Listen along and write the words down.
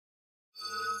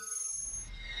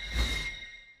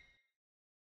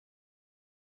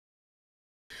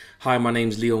Hi, my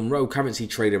name's Leon Rowe, currency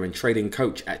trader and trading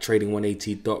coach at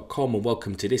trading180.com, and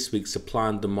welcome to this week's supply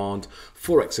and demand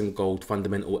Forex and gold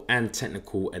fundamental and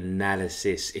technical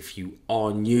analysis. If you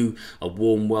are new, a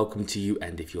warm welcome to you,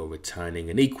 and if you're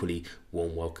returning, an equally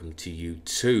warm welcome to you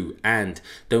too. And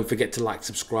don't forget to like,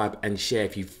 subscribe and share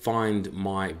if you find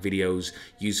my videos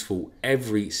useful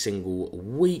every single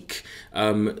week.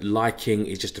 Liking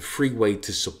is just a free way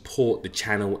to support the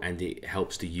channel, and it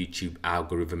helps the YouTube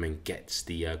algorithm and gets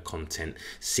the content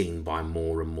seen by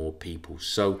more and more people.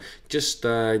 So just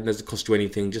doesn't cost you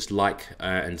anything, just like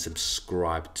and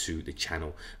subscribe to the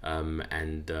channel,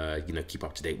 and you know, keep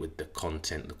up to date with the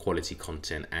content, the quality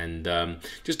content. And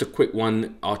just a quick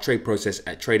one, our trade process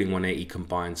at Trading 180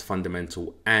 combines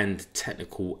fundamental and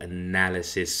technical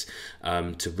analysis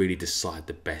to really decide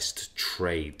the best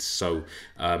trades. So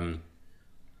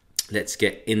let's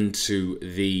get into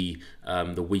the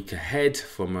week ahead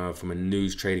from a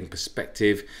news trading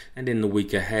perspective. And in the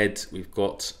week ahead, we've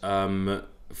got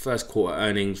first quarter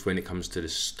earnings when it comes to the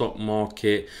stock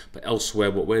market, but elsewhere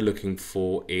what we're looking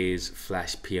for is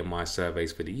flash PMI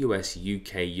surveys for the US,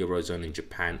 UK, Eurozone, and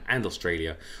Japan, and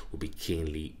Australia will be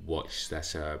keenly watched.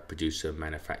 That's a producer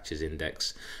manufacturers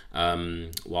index,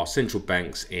 while central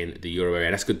banks in the euro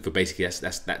area, that's good for basically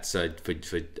that's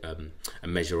for a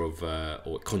measure of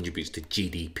or it contributes to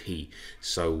GDP.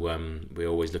 So we're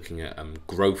always looking at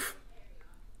growth.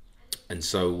 And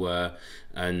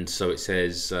so it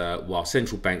says, while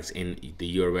central banks in the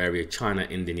euro area, China,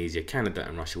 Indonesia, Canada,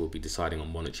 and Russia will be deciding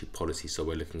on monetary policy. So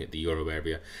we're looking at the euro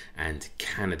area and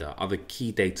Canada. Other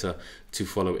key data to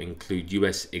follow include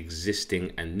US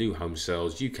existing and new home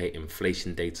sales, UK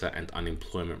inflation data and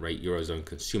unemployment rate, Eurozone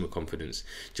consumer confidence,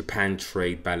 Japan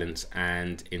trade balance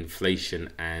and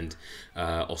inflation, and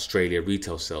Australia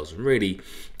retail sales. And really,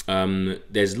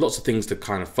 there's lots of things to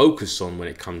kind of focus on when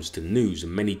it comes to news,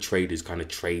 and many traders kind of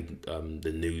trade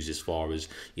the news as far as,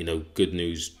 you know, good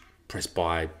news, press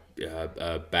buy,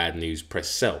 bad news, press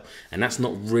sell. And that's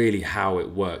not really how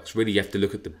it works. Really, you have to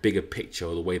look at the bigger picture,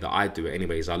 or the way that I do it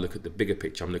anyways. I look at the bigger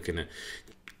picture. I'm looking at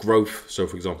growth, so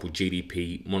for example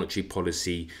GDP, monetary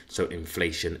policy, so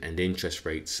inflation and interest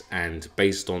rates. And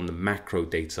based on the macro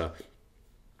data,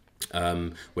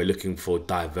 we're looking for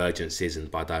divergences,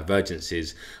 and by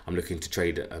divergences I'm looking to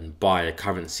trade and buy a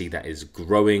currency that is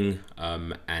growing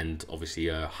and obviously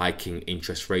hiking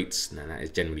interest rates, and that is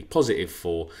generally positive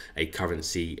for a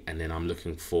currency. And then I'm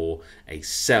looking for a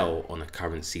sell on a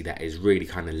currency that is really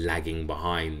kind of lagging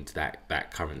behind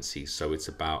that currency. So it's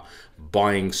about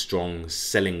buying strong,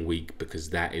 selling weak, because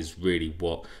that is really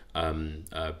what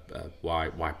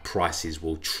why prices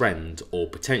will trend, or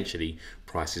potentially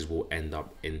prices will end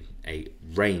up in a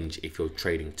range if you're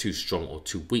trading too strong or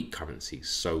too weak currencies.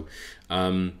 So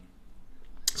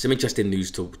some interesting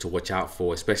news to watch out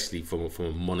for, especially from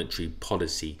a monetary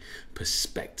policy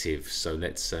perspective. So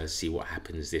let's see what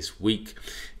happens this week.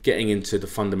 Getting into the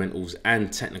fundamentals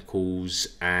and technicals,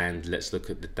 and let's look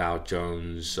at the Dow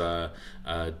Jones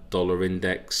dollar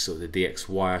index, or the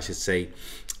DXY I should say.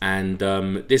 And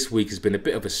this week has been a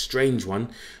bit of a strange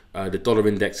one. The dollar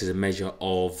index is a measure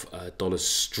of dollar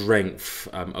strength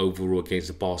overall against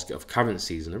a basket of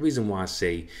currencies. And the reason why I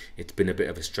say it's been a bit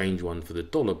of a strange one for the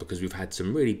dollar, because we've had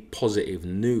some really positive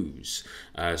news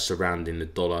surrounding the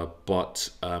dollar. But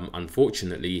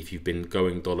unfortunately, if you've been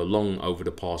going dollar long over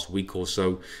the past week or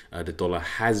so, the dollar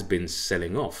has been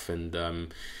selling off. And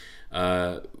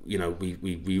you know, we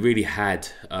really had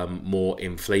more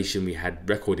inflation. We had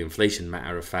record inflation,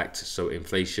 matter of fact. So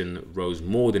inflation rose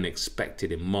more than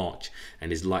expected in March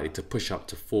and is likely to push up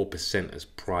to 4% as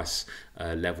price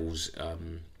levels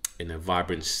in a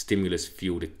vibrant stimulus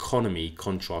fueled economy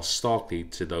contrast starkly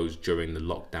to those during the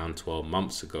lockdown 12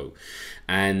 months ago.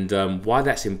 And why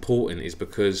that's important is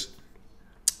because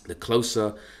the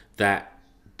closer that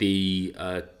the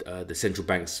central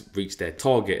banks reach their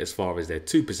target, as far as their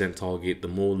 2% target, the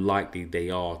more likely they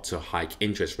are to hike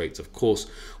interest rates. Of course,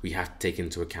 we have to take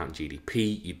into account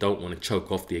GDP. You don't want to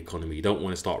choke off the economy. You don't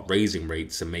want to start raising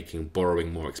rates and making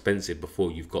borrowing more expensive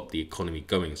before you've got the economy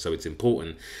going. So it's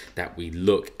important that we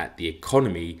look at the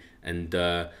economy, and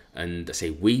I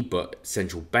say we, but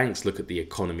central banks look at the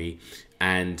economy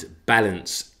and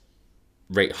balance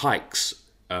rate hikes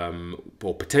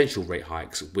or potential rate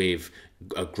hikes with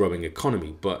a growing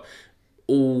economy. But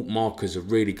all markers are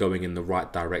really going in the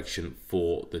right direction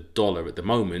for the dollar at the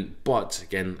moment. But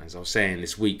again, as I was saying,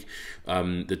 this week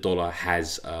the dollar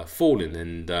has fallen,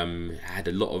 and had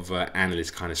a lot of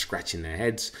analysts kind of scratching their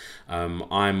heads.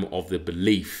 I'm of the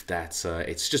belief that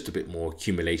it's just a bit more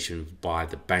accumulation by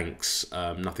the banks,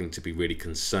 nothing to be really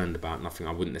concerned about, nothing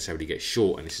I wouldn't necessarily get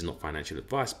short, and this is not financial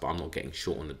advice, but I'm not getting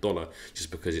short on the dollar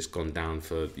just because it's gone down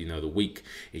for the week.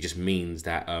 It just means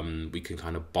that we can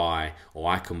kind of buy, or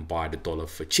I can buy the dollar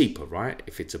for cheaper, right,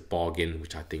 if it's a bargain,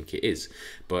 which I think it is.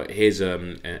 But here's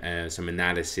some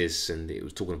analysis, and it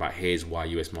was talking about here's why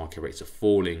US market rates are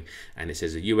falling, and it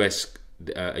says a US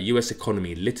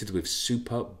economy littered with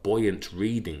super buoyant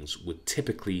readings would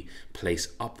typically place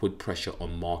upward pressure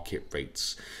on market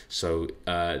rates. So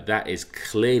that is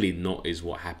clearly not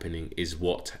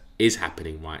what is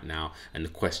happening right now, and the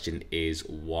question is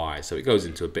why. So it goes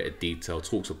into a bit of detail,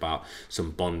 talks about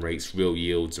some bond rates, real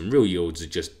yields, and real yields are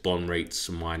just bond rates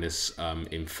minus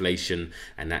inflation,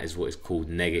 and that is what is called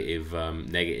negative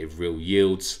real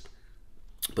yields.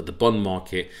 But the bond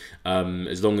market,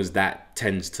 as long as that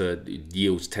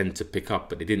yields tend to pick up,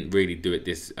 but they didn't really do it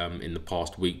this in the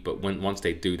past week. But once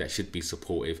they do, that should be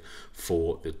supportive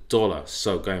for the dollar.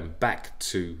 So going back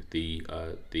to the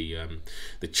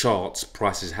charts,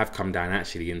 prices have come down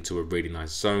actually into a really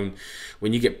nice zone.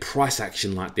 When you get price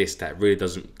action like this, that really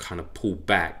doesn't kind of pull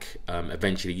back.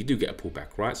 Eventually, you do get a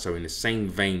pullback, right? So in the same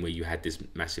vein where you had this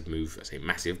massive move, I say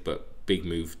massive, but big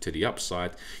move to the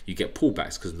upside, you get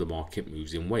pullbacks because the market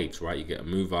moves in waves, right? You get a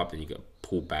move up and you get a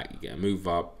pullback, you get a move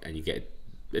up and you get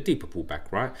a deeper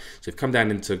pullback, right? So you've come down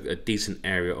into a decent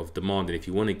area of demand, and if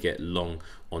you want to get long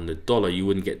on the dollar, you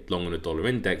wouldn't get long on the dollar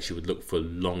index, you would look for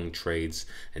long trades,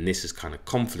 and this is kind of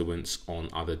confluence on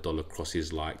other dollar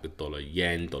crosses like the dollar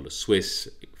yen, dollar Swiss,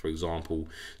 for example.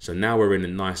 So now we're in a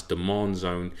nice demand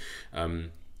zone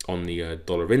on the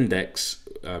dollar index.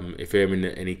 If you're in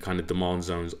any kind of demand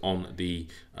zones on the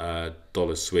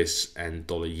dollar Swiss and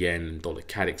dollar yen and dollar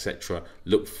CAD, etc.,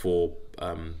 look for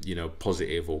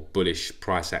positive or bullish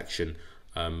price action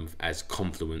as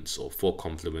confluence or for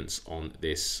confluence on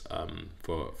this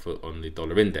on the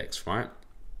dollar index, right?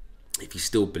 If you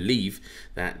still believe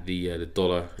that the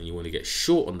dollar, and you want to get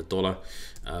short on the dollar,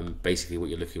 basically what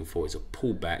you're looking for is a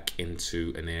pullback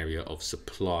into an area of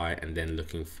supply, and then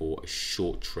looking for a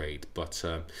short trade. But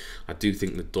I do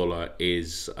think the dollar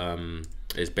is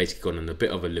basically gone on a bit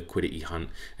of a liquidity hunt,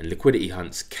 and liquidity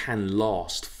hunts can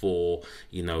last for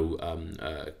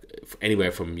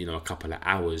anywhere from a couple of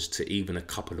hours to even a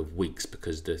couple of weeks,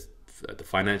 because the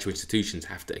financial institutions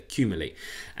have to accumulate,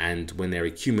 and when they're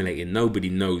accumulating, nobody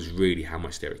knows really how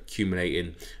much they're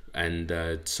accumulating. And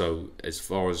so as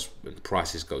far as when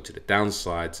prices go to the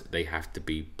downside, they have to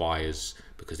be buyers,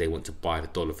 because they want to buy the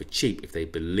dollar for cheap if they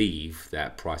believe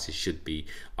that prices should be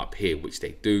up here, which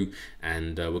they do.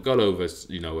 And we'll go over at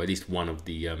least one of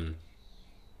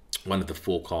the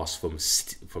forecasts from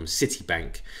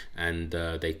Citibank, and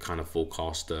they kind of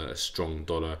forecast a strong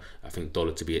dollar. I think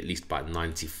dollar to be at least about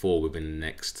 94 within the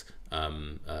next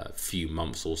few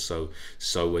months or so.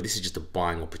 So this is just a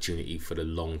buying opportunity for the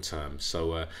long term.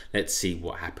 So let's see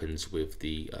what happens with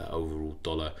the overall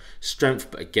dollar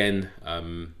strength. But again,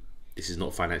 this is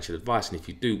not financial advice, and if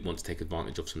you do want to take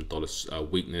advantage of some dollar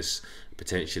weakness,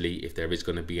 potentially, if there is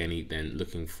going to be any, then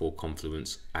looking for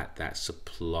confluence at that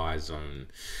supply zone.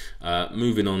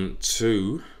 Moving on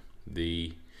to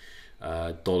the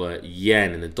dollar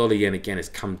yen, and the dollar yen again has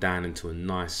come down into a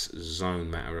nice zone.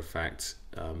 Matter of fact,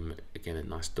 again, a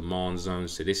nice demand zone.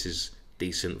 So this is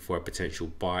decent for a potential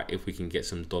buy if we can get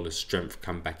some dollar strength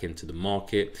come back into the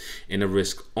market in a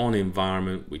risk on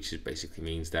environment, which basically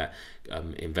means that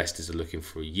investors are looking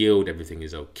for a yield, everything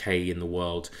is okay in the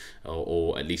world,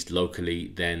 or at least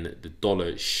locally. Then the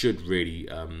dollar should really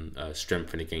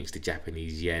strengthen against the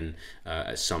Japanese yen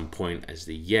at some point, as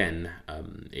the yen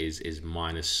is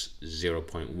minus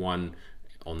 0.1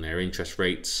 on their interest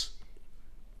rates,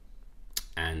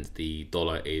 and the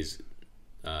dollar is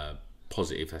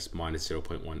positive, that's minus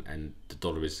 0.1, and the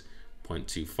dollar is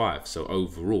 0.25. So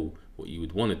overall, what you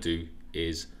would want to do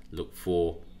is look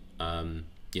for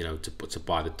to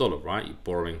buy the dollar, right? You're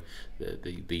borrowing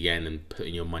the yen and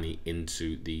putting your money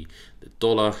into the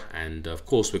dollar, and of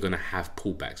course we're going to have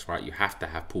pullbacks, right? You have to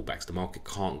have pullbacks. The market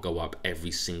can't go up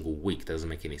every single week. It doesn't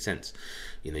make any sense.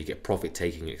 You get profit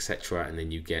taking, etc., and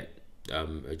then you get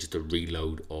just a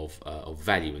reload of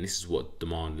value, and this is what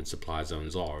demand and supply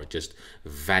zones are just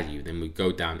value. Then we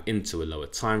go down into a lower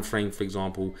time frame, for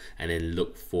example, and then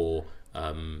look for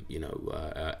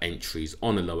entries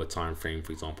on a lower time frame,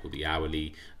 for example the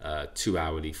hourly, 2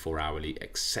 hourly, 4 hourly,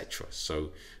 etc.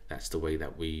 So that's the way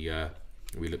that we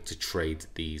we look to trade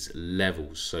these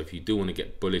levels. So if you do want to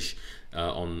get bullish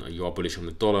you are bullish on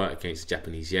the dollar against the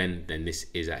Japanese yen, then this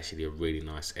is actually a really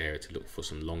nice area to look for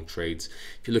some long trades.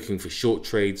 If you're looking for short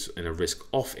trades in a risk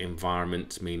off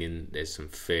environment, meaning there's some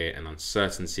fear and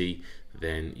uncertainty,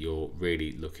 then you're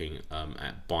really looking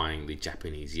at buying the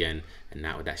Japanese yen, and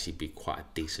that would actually be quite a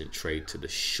decent trade to the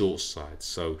short side.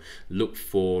 So look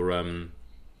for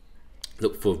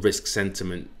risk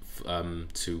sentiment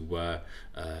for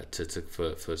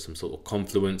some sort of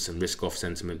confluence, and risk off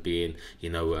sentiment being, you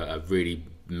know, a really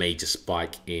major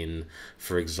spike in,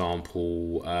 for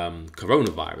example,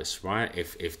 coronavirus, right?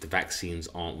 If the vaccines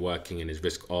aren't working and there's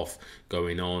risk off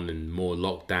going on and more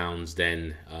lockdowns,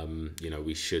 then you know,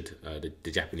 we should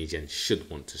the Japanese yen should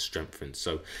want to strengthen.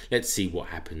 So let's see what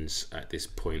happens at this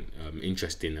point.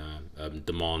 Interesting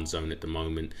demand zone at the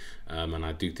moment, and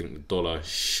I do think the dollar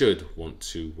should want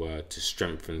to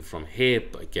strengthen from here,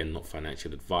 but again, not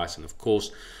financial advice, and of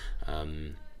course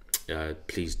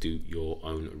please do your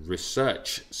own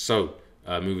research. So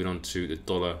moving on to the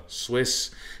dollar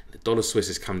Swiss. The dollar Swiss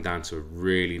has come down to a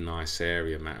really nice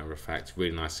area, matter of fact,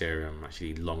 really nice area. I'm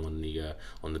actually long on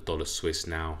the dollar Swiss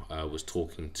now. I was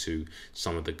talking to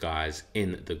some of the guys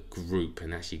in the group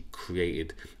and actually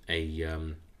created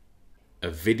a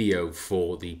video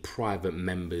for the private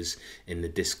members in the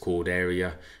Discord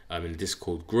area, in the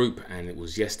Discord group, and it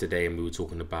was yesterday, and we were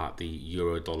talking about the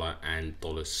euro dollar and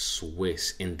dollar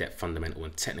Swiss in-depth fundamental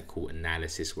and technical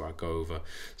analysis, where I go over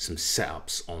some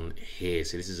setups on here.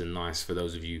 So this is a nice, for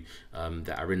those of you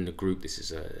that are in the group, this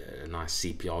is a nice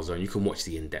CPR zone. You can watch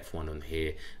the in-depth one on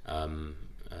here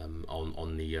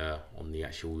on the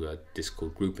actual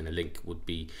Discord group, and the link would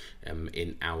be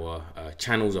in our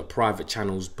channels, our private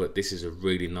channels. But this is a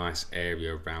really nice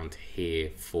area around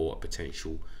here for a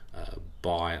potential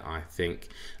buy, I think.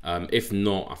 If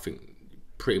not, I think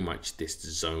pretty much this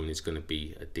zone is going to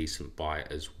be a decent buy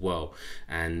as well.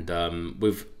 And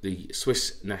with the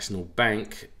Swiss National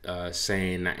Bank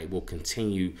saying that it will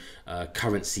continue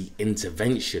currency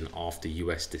intervention after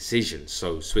US decision.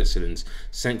 So Switzerland's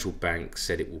central bank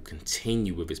said it will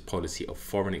continue with its policy of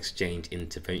foreign exchange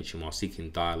intervention while seeking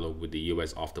dialogue with the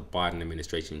US after Biden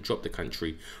administration dropped the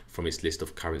country from its list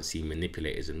of currency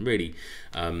manipulators. And really,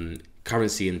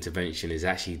 currency intervention is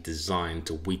actually designed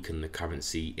to weaken the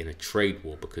currency in a trade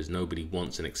war, because nobody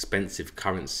wants an expensive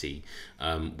currency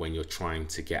when you're trying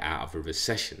to get out of a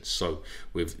recession. So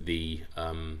with the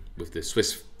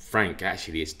Swiss franc,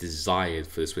 actually it's desired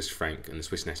for the Swiss franc and the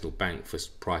Swiss National Bank for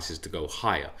prices to go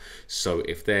higher. So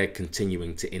if they're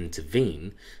continuing to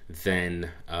intervene, then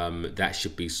that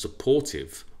should be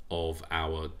supportive of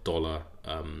our dollar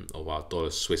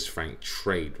Swiss franc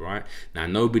trade. Right now,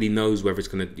 nobody knows whether it's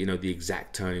going to, you know, the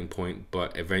exact turning point,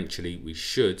 but eventually we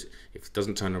should, if it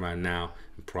doesn't turn around now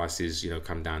and prices, you know,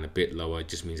 come down a bit lower, it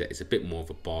just means that it's a bit more of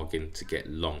a bargain to get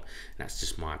long. And that's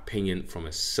just my opinion from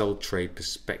a sell trade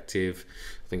perspective.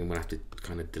 I think I'm gonna have to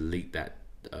kind of delete that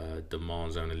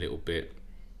demand zone a little bit,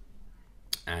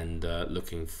 and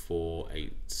looking for a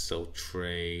sell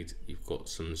trade. You've got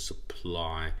some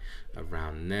supply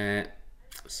around there,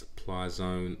 supply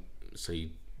zone. So you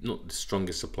not the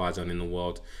strongest supply zone in the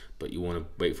world, but you want to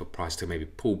wait for price to maybe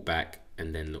pull back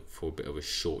and then look for a bit of a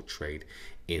short trade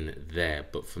in there.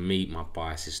 But for me, my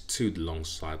bias is to the long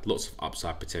side, lots of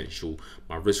upside potential.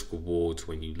 My risk reward,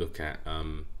 when you look at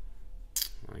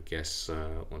I guess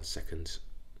 1 second,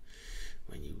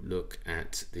 when you look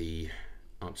at the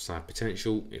upside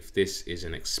potential, if this is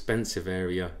an expensive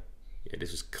area, yeah,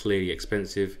 this was clearly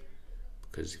expensive,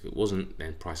 because if it wasn't,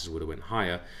 then prices would have went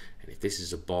higher. And if this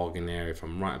is a bargain area, if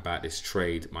I'm right about this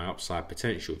trade, my upside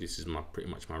potential, this is my pretty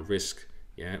much my risk.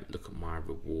 Yeah, look at my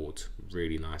reward,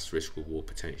 really nice risk reward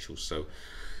potential. So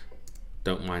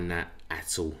don't mind that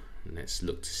at all. And let's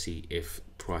look to see if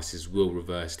prices will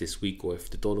reverse this week, or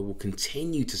if the dollar will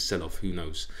continue to sell off. Who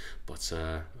knows? But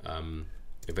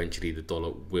eventually the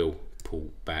dollar will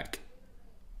pull back.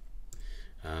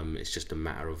 It's just a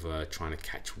matter of trying to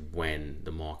catch when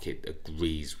the market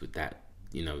agrees with that,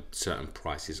 you know, certain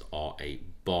prices are a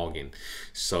bargain.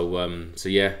 So so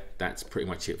yeah, that's pretty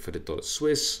much it for the dollar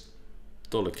Swiss,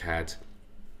 dollar CAD.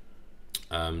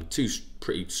 Two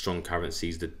pretty strong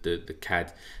currencies. The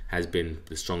CAD has been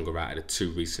the stronger out of the two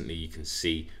recently. You can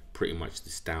see pretty much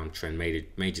this downtrend,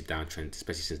 major downtrend,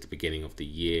 especially since the beginning of the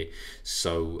year.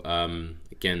 So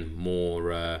again,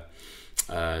 more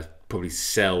probably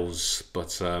sells,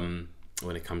 but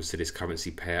when it comes to this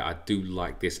currency pair, I do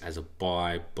like this as a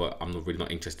buy, but I'm not really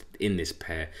interested in this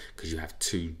pair, because you have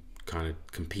two kind of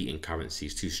competing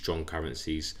currencies, two strong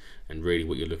currencies, and really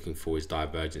what you're looking for is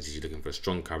divergences. You're looking for a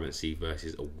strong currency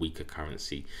versus a weaker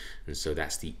currency, and so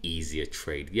that's the easier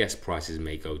trade. Yes, prices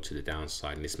may go to the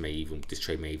downside, and this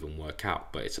trade may even work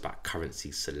out, but it's about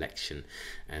currency selection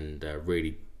and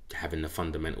really having the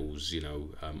fundamentals,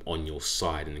 on your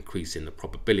side and increasing the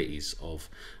probabilities of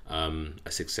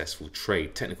a successful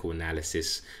trade. Technical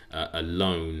analysis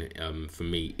alone, for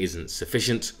me, isn't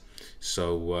sufficient.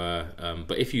 So,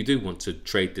 but if you do want to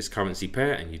trade this currency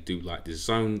pair and you do like this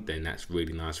zone, then that's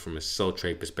really nice from a sell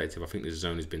trade perspective. I think this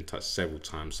zone has been touched several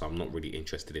times, so I'm not really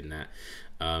interested in that.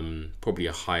 Probably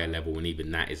a higher level, and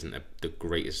even that isn't the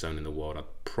greatest zone in the world.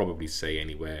 I'd probably say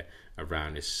anywhere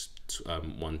around this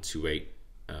 128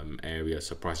 area.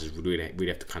 So prices would really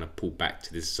have to kind of pull back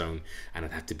to this zone, and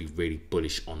I'd have to be really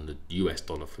bullish on the US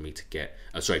dollar for me to get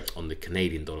on the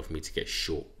Canadian dollar for me to get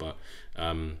short. But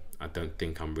I don't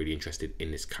think I'm really interested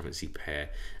in this currency pair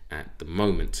at the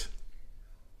moment.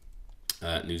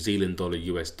 New Zealand dollar,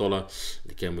 US dollar,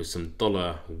 again with some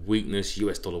dollar weakness,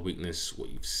 US dollar weakness. What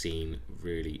you've seen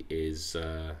really is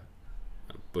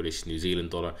bullish New Zealand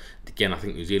dollar. Again, I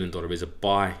think New Zealand dollar is a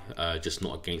buy, just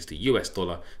not against the US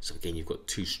dollar. So again, you've got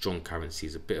two strong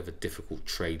currencies, a bit of a difficult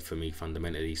trade for me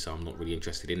fundamentally, so I'm not really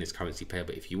interested in this currency pair.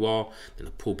 But if you are, then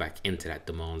a pullback into that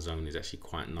demand zone is actually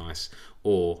quite nice,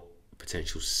 or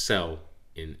potential sell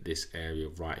in this area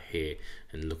right here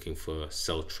and looking for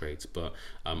sell trades. But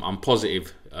I'm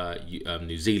positive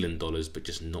New Zealand dollars, but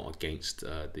just not against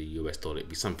the US dollar. It'd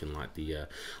be something like the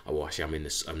actually I'm in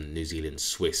this New Zealand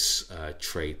Swiss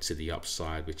trade to the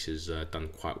upside, which has done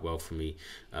quite well for me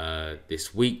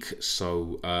this week.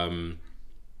 So and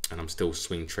I'm still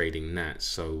swing trading that.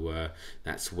 So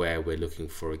that's where we're looking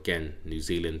for, again, New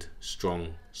Zealand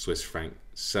strong, Swiss franc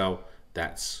sell.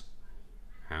 That's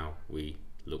how we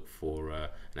look for,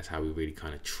 that's how we really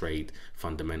kind of trade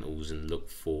fundamentals and look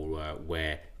for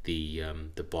where the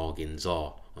bargains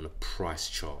are on a price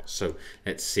chart. So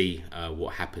let's see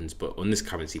what happens. But on this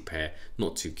currency pair,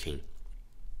 not too keen.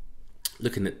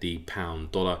 Looking at the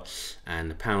pound dollar, and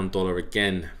the pound dollar,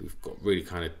 again, we've got really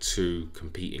kind of two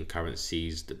competing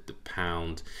currencies. The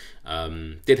pound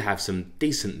did have some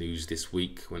decent news this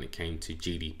week when it came to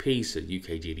GDP. So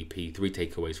UK GDP, 3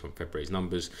 takeaways from February's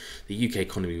numbers. The UK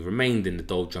economy remained in the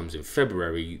doldrums in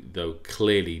February, though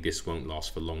clearly this won't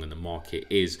last for long and the market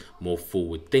is more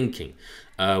forward thinking.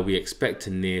 We expect a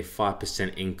near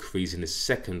 5% increase in the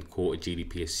second quarter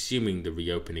GDP, assuming the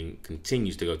reopening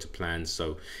continues to go to plan.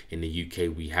 So in the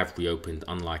UK, we have reopened,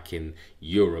 unlike in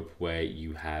Europe, where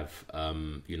you have,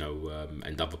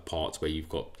 and other parts where you've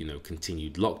got,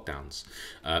 continued lockdowns.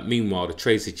 Meanwhile, the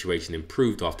trade situation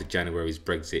improved after January's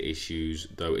Brexit issues,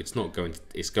 though it's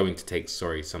going to take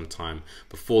some time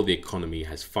before the economy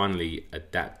has finally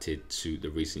adapted to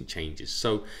the recent changes.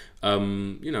 So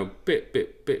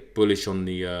bit bullish on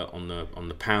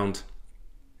the pound.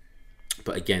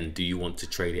 But again, do you want to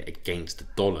trade it against the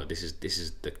dollar? This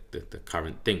is the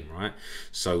current thing, right?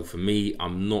 So for me,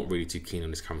 I'm not really too keen on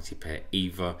this currency pair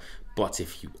either. But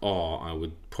if you are, I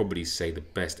would probably say the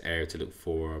best area to look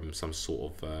for some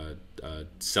sort of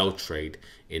sell trade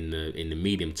in the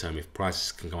medium term. If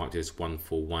prices can come up to this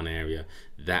 141 area,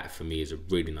 that for me is a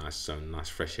really nice zone, nice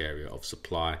fresh area of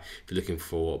supply. If you're looking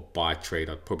for a buy trade,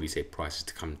 I'd probably say prices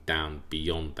to come down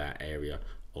beyond that area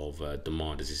of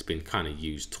demand, as it's been kind of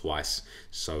used twice.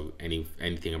 So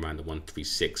anything around the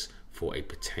 136 for a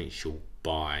potential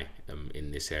buy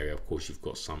in this area. Of course, you've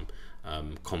got some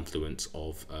confluence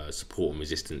of support and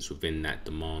resistance within that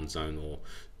demand zone, or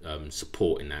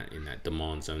support in that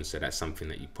demand zone. So that's something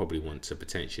that you probably want to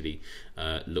potentially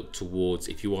look towards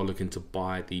if you are looking to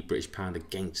buy the British pound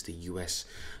against the US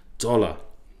dollar.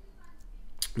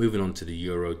 Moving on to the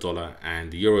euro dollar, and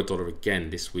the euro dollar again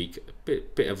this week, a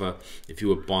bit of a, if you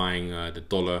were buying the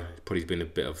dollar, it's probably been a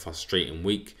bit of a frustrating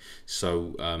week.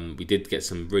 So we did get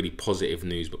some really positive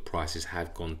news, but prices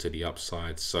have gone to the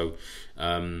upside. So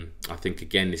I think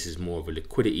again, this is more of a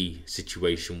liquidity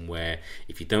situation, where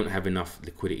if you don't have enough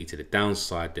liquidity to the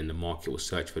downside, then the market will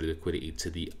search for the liquidity to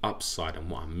the upside. And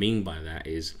what I mean by that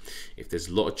is, if there's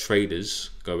a lot of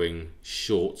traders going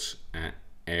short at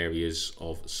areas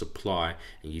of supply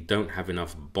and you don't have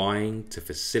enough buying to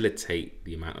facilitate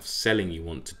the amount of selling you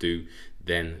want to do,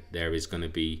 then there is going to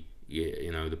be,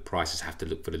 the prices have to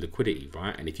look for the liquidity,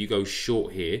 right? And if you go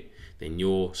short here, then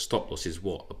your stop loss is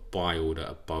what? A buy order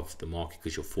above the market,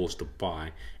 because you're forced to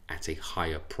buy at a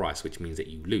higher price, which means that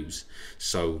you lose.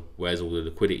 So where's all the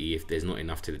liquidity? If there's not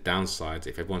enough to the downside,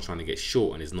 if everyone's trying to get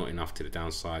short and there's not enough to the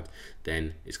downside,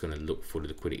 then it's going to look for the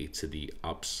liquidity to the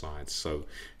upside. So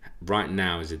right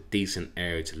now is a decent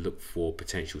area to look for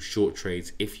potential short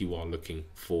trades if you are looking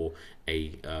for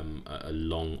a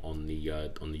long on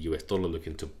the US dollar,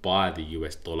 looking to buy the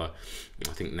US dollar.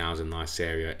 I think now is a nice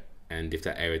area. And if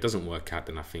that area doesn't work out,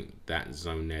 then I think that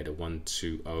zone there, the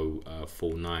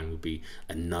 12049, would be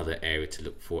another area to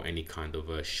look for any kind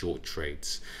of short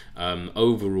trades.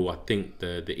 Overall, I think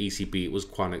the ECB was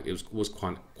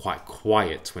quite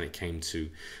quiet when it came to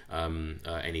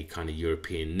any kind of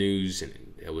European news. And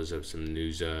there was some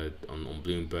news on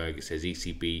Bloomberg. It says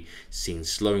ECB seen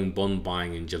slowing bond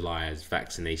buying in July as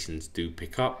vaccinations do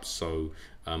pick up. So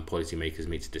policymakers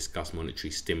meet to discuss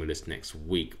monetary stimulus next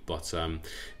week, but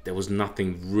there was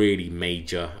nothing really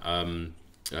major.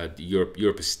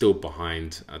 Europe is still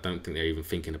behind. I don't think they're even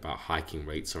thinking about hiking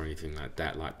rates or anything like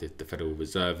that, like the Federal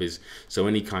Reserve is. So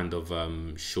any kind of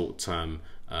short-term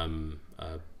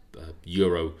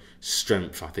euro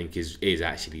strength, I think, is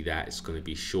actually that it's going to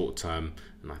be short-term,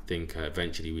 and I think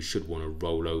eventually we should want to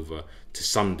roll over to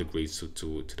some degree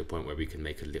to the point where we can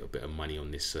make a little bit of money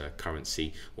on this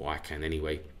currency, or I can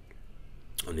anyway,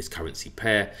 on this currency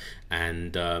pair.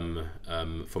 And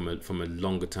from a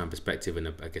longer term perspective,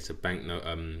 and I guess a bank note,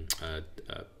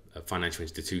 a financial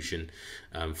institution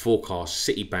forecast,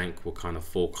 Citibank were kind of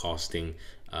forecasting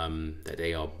that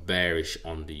they are bearish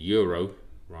on the euro,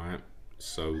 right?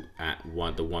 So at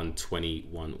the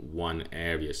 120.11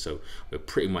 area, so we're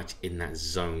pretty much in that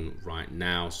zone right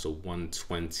now. So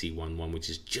 120.11, which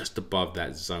is just above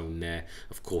that zone there.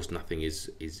 Of course, nothing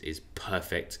is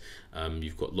perfect.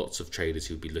 You've got lots of traders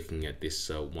who'll be looking at this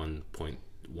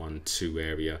 1.12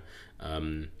 area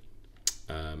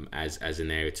as an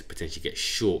area to potentially get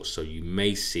short. So you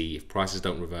may see, if prices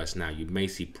don't reverse now, you may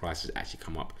see prices actually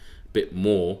come up a bit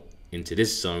more into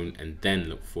this zone, and then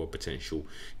look for a potential,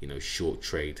 short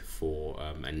trade for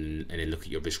and then look at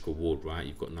your risk reward, right?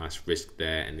 You've got nice risk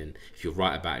there, and then if you're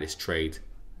right about this trade,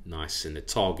 nice. And the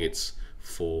targets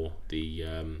for the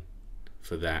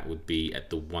for that would be at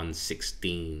the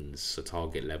 116s, so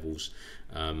target levels.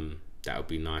 That would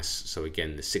be nice. So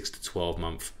again, the 6 to 12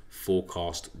 month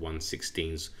forecast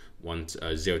 116s,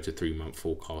 0 to 3 month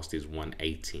forecast is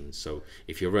 118. So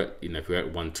if you're at if you're at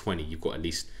 120, you've got at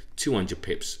least 200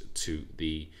 pips to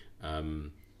the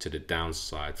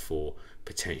downside for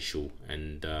potential.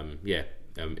 And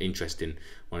interesting.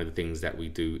 One of the things that we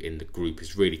do in the group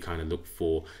is really kind of look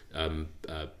for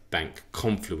bank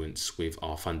confluence with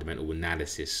our fundamental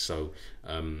analysis. So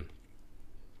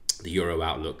the euro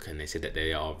outlook, and they said that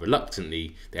they are reluctant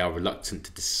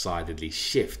to decidedly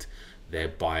shift their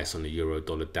bias on the euro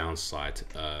dollar downside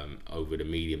over the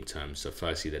medium term. So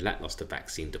firstly, the lackluster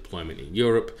vaccine deployment in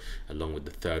Europe, along with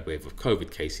the third wave of COVID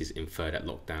cases, infer that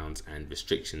lockdowns and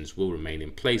restrictions will remain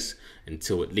in place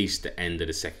until at least the end of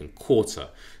the second quarter.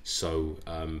 So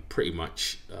pretty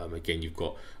much, again, you've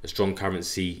got a strong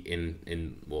currency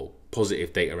in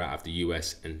positive data out of the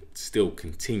US, and still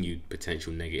continued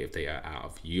potential negative data out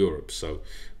of Europe. So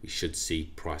we should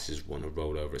see prices want to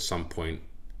roll over at some point.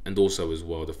 And also as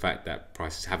well, the fact that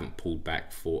prices haven't pulled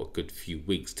back for a good few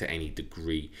weeks to any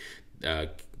degree, there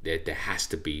has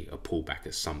to be a pullback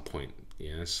at some point.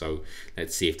 Yeah, so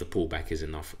let's see if the pullback is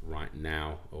enough right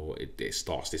now, or it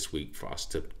starts this week for us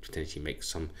to potentially make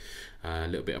some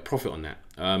little bit of profit on that.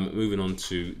 Moving on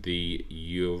to the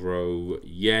euro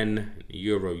yen.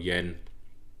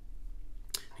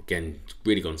 Again,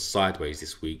 really gone sideways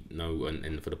this week.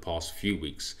 And for the past few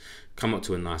weeks, come up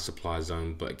to a nice supply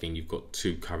zone. But again, you've got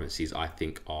two currencies I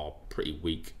think are pretty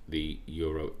weak, the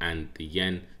euro and the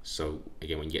yen. So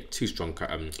again, when you get too strong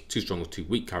or too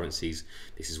weak currencies,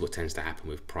 this is what tends to happen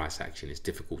with price action. It's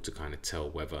difficult to kind of tell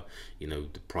whether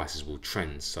the prices will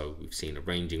trend. So we've seen a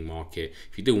ranging market.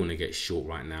 If you do want to get short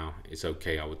right now, it's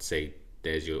okay. I would say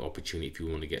there's your opportunity. If you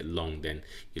want to get long, then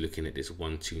you're looking at this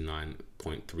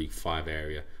 129.35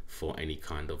 area for any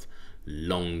kind of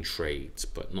long trades,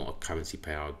 but not a currency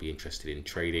pair I would be interested in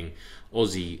trading.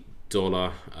 Aussie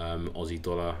dollar,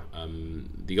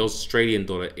 the Australian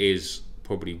dollar is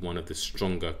probably one of the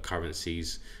stronger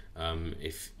currencies. One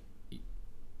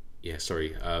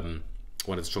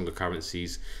of the stronger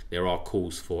currencies. There are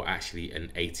calls for actually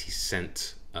an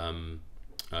 80-cent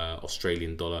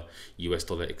Australian dollar US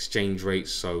dollar exchange rate.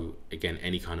 So again,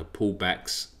 any kind of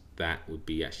pullbacks, that would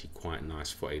be actually quite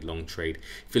nice for a long trade.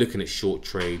 If you're looking at short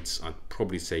trades, I'd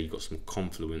probably say you've got some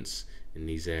confluence in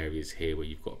these areas here where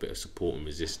you've got a bit of support and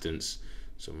resistance.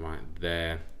 So right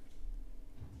there,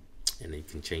 And then you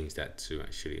can change that to,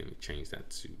 actually, let me change that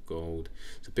to gold.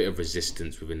 It's a bit of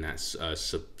resistance within that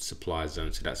supply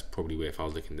zone. So that's probably where, if I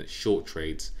was looking at short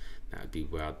trades, that would be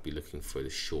where I'd be looking for the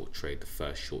short trade, the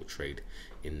first short trade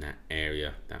in that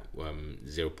area, that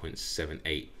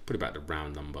 0.78, put about the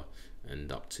round number,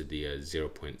 and up to the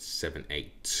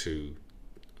 0.782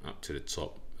 up to the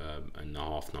top, and the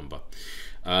half number.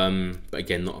 But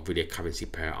again, not really a currency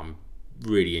pair I'm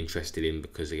really interested in,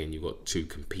 because again, you've got two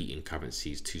competing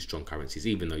currencies, two strong currencies,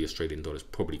 even though your Australian dollar is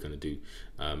probably going to do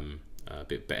a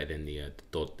bit better than the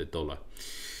dollar.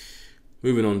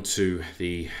 Moving on to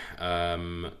the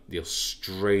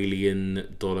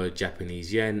Australian dollar,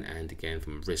 Japanese yen, and again,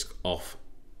 from a risk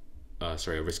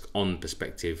on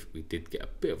perspective, we did get a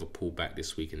bit of a pullback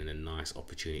this week, and then a nice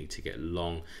opportunity to get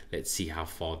long. Let's see how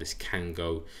far this can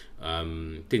go.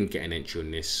 Didn't get an entry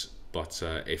on this, but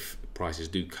if prices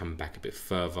do come back a bit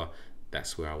further,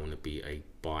 that's where I want to be a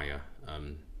buyer.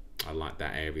 I like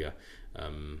that area,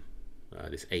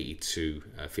 this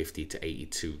 82.50 to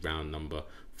 82 round number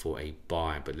for a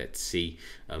buy. But let's see,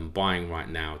 buying right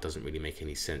now doesn't really make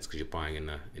any sense, because you're buying in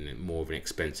a more of an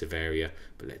expensive area.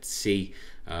 But let's see.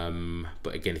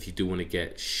 But again, if you do want to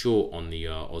get short on the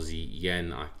Aussie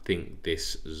yen, I think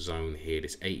this zone here,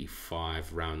 this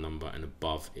 85 round number and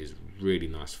above, is really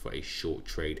nice for a short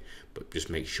trade. But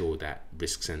just make sure that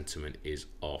risk sentiment is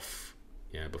off,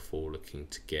 yeah, before looking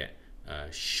to get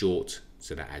short,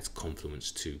 so that adds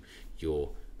confluence to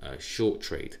your short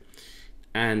trade.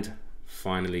 And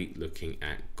finally, looking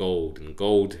at gold, and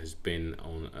gold has been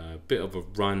on a bit of a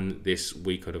run this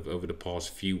week, over the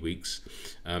past few weeks.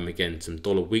 Again, some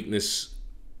dollar weakness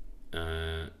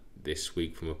this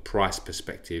week from a price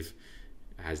perspective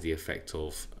has the effect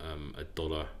of a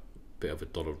bit of a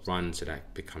dollar run, so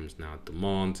that becomes now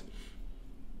demand.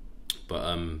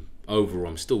 But overall,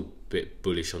 I'm still a bit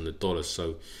bullish on the dollar.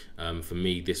 So for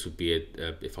me, this would be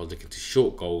if I was looking to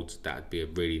short gold, that would be a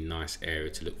really nice area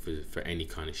to look for any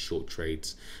kind of short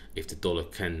trades. If the dollar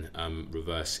can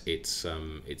reverse its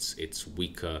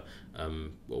weaker,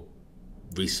 well,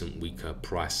 recent weaker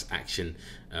price action,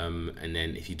 and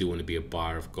then if you do want to be a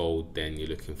buyer of gold, then you're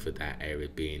looking for that area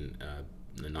being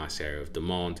a nice area of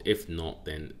demand. If not,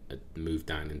 then move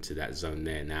down into that zone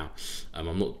there. Now,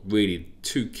 I'm not really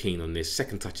too keen on this.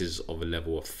 Second touches of a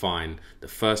level are fine. The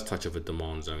first touch of a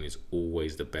demand zone is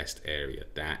always the best area.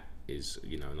 That is,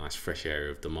 you know, a nice fresh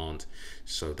area of demand.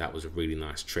 So that was a really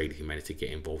nice trade if you managed to get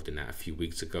involved in that a few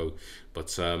weeks ago.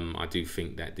 But I do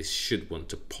think that this should want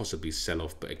to possibly sell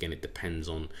off, but again, it depends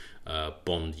on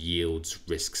bond yields,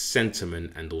 risk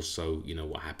sentiment, and also, you know,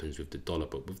 what happens with the dollar.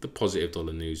 But with the positive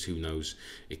dollar news, who knows,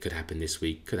 it could happen this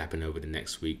week, could happen over the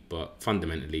next week. But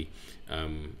fundamentally,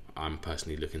 I'm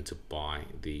personally looking to buy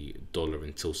the dollar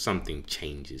until something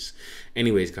changes.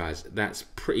 Anyways, guys, that's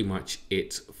pretty much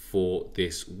it for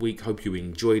this week. Hope you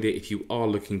enjoyed it. If you are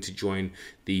looking to join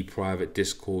the private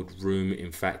Discord room,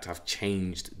 in fact, I've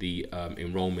changed the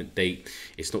enrollment date.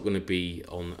 It's not going to be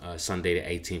on Sunday the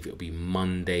 18th. It'll be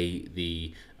Monday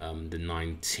the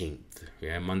 19th.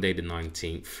 Yeah, Monday the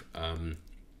 19th.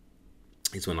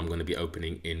 Is when I'm going to be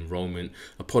opening enrollment.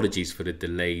 Apologies for the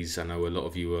delays. I know a lot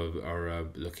of you are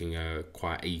looking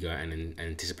quite eager and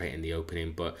anticipating the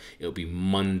opening, but it'll be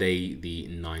Monday the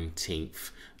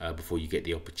 19th before you get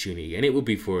the opportunity, and it will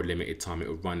be for a limited time. It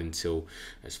will run until,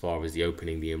 as far as the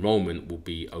opening, the enrollment will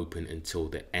be open until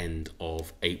the end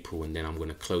of April, and then I'm going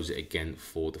to close it again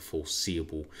for the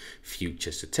foreseeable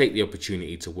future. So take the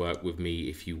opportunity to work with me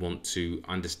if you want to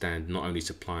understand not only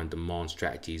supply and demand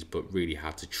strategies, but really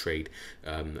how to trade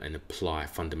and apply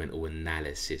fundamental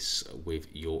analysis with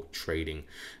your trading.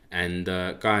 And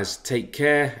guys, take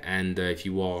care. And if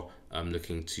you are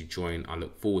looking to join, I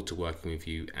look forward to working with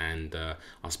you, and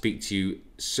I'll speak to you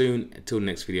soon. Until the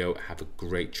next video, have a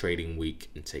great trading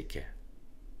week and take care.